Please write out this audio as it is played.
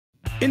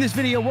In this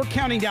video, we're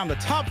counting down the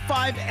top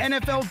 5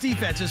 NFL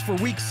defenses for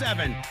Week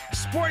 7.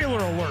 Spoiler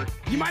alert,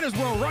 you might as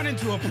well run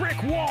into a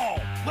brick wall.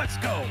 Let's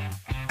go.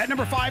 At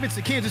number 5, it's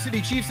the Kansas City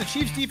Chiefs. The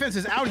Chiefs defense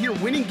is out here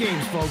winning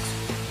games, folks.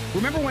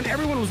 Remember when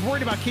everyone was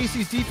worried about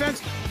KC's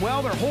defense?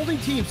 Well, they're holding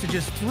teams to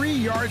just 3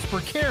 yards per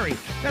carry.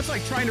 That's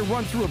like trying to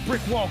run through a brick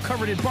wall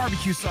covered in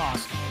barbecue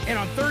sauce. And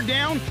on third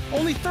down,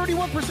 only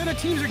 31% of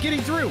teams are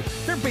getting through.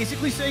 They're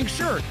basically saying,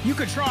 sure, you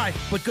could try,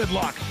 but good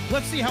luck.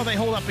 Let's see how they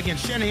hold up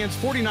against Shanahan's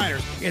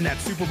 49ers in that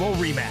Super Bowl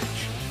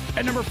rematch.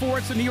 At number 4,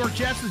 it's the New York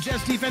Jets. The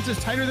Jets defense is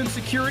tighter than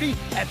security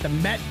at the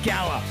Met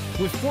Gala.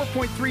 With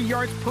 4.3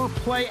 yards per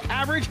play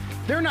average,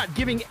 they're not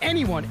giving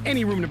anyone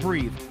any room to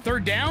breathe.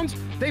 Third downs,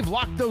 they've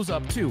locked those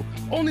up too,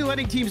 only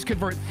letting teams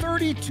convert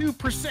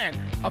 32%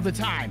 of the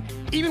time.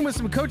 Even with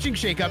some coaching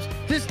shakeups,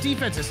 this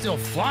defense is still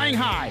flying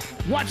high.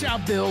 Watch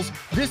out, Bills.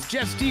 This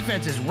Jets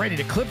defense is ready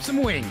to clip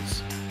some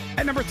wings.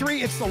 At number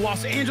 3, it's the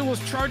Los Angeles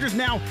Chargers.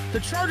 Now, the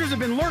Chargers have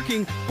been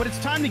lurking, but it's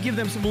time to give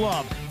them some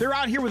love. They're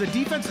out here with a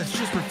defense that's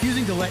just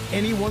refusing to let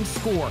anyone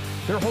score.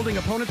 They're holding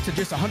opponents to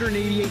just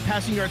 188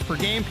 passing yards per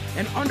game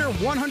and under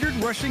 100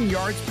 rushing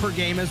yards per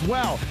game as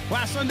well.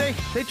 Last Sunday,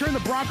 they turned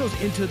the Broncos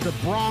into the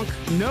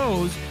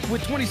Bronc-Nose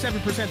with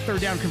 27%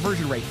 third down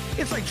conversion rate.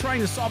 It's like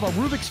trying to solve a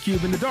Rubik's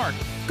Cube in the dark.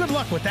 Good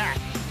luck with that.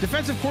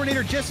 Defensive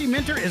coordinator Jesse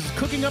Minter is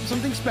cooking up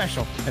something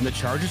special, and the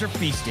Chargers are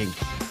feasting.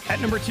 At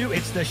number 2,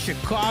 it's the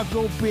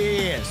Chicago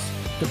Bears.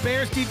 The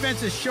Bears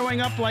defense is showing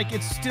up like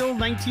it's still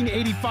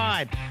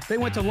 1985. They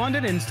went to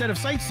London, and instead of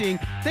sightseeing,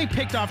 they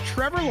picked off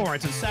Trevor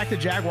Lawrence and sacked the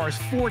Jaguars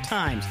 4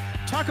 times.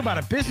 Talk about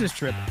a business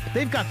trip.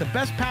 They've got the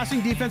best passing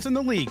defense in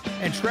the league,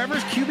 and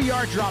Trevor's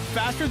QBR dropped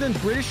faster than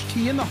British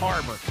tea in the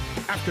harbor.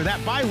 After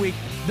that bye week,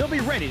 they'll be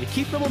ready to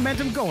keep the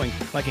momentum going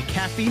like a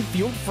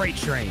caffeine-fueled freight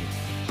train.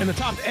 In the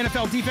top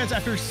NFL defense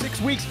after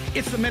 6 weeks,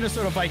 it's the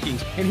Minnesota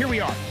Vikings. And here we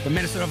are, the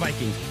Minnesota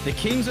Vikings, the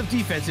kings of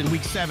defense in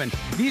Week 7.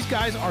 These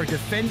guys are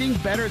defending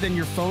better than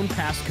your phone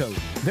passcode.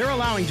 They're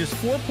allowing just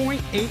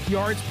 4.8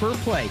 yards per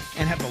play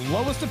and have the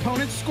lowest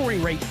opponent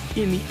scoring rate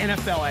in the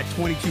NFL at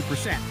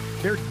 22%.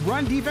 Their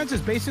run defense is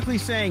basically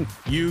saying,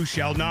 you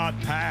shall not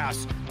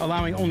pass,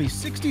 allowing only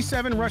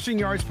 67 rushing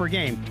yards per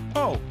game.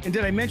 Oh, and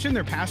did I mention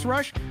their pass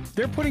rush?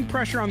 They're putting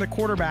pressure on the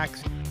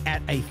quarterbacks at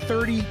a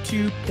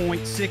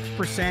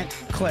 32.6%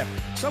 clip.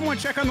 Someone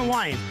check on the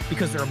Lions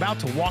because they're about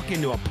to walk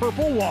into a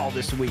purple wall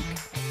this week.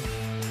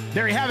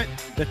 There you have it,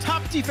 the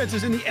top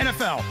defenses in the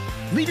NFL.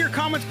 Leave your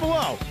comments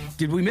below.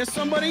 Did we miss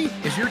somebody?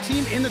 Is your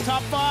team in the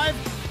top 5?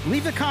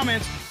 Leave the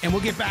comments and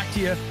we'll get back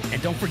to you.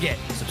 And don't forget,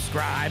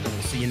 subscribe and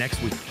we'll see you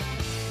next week.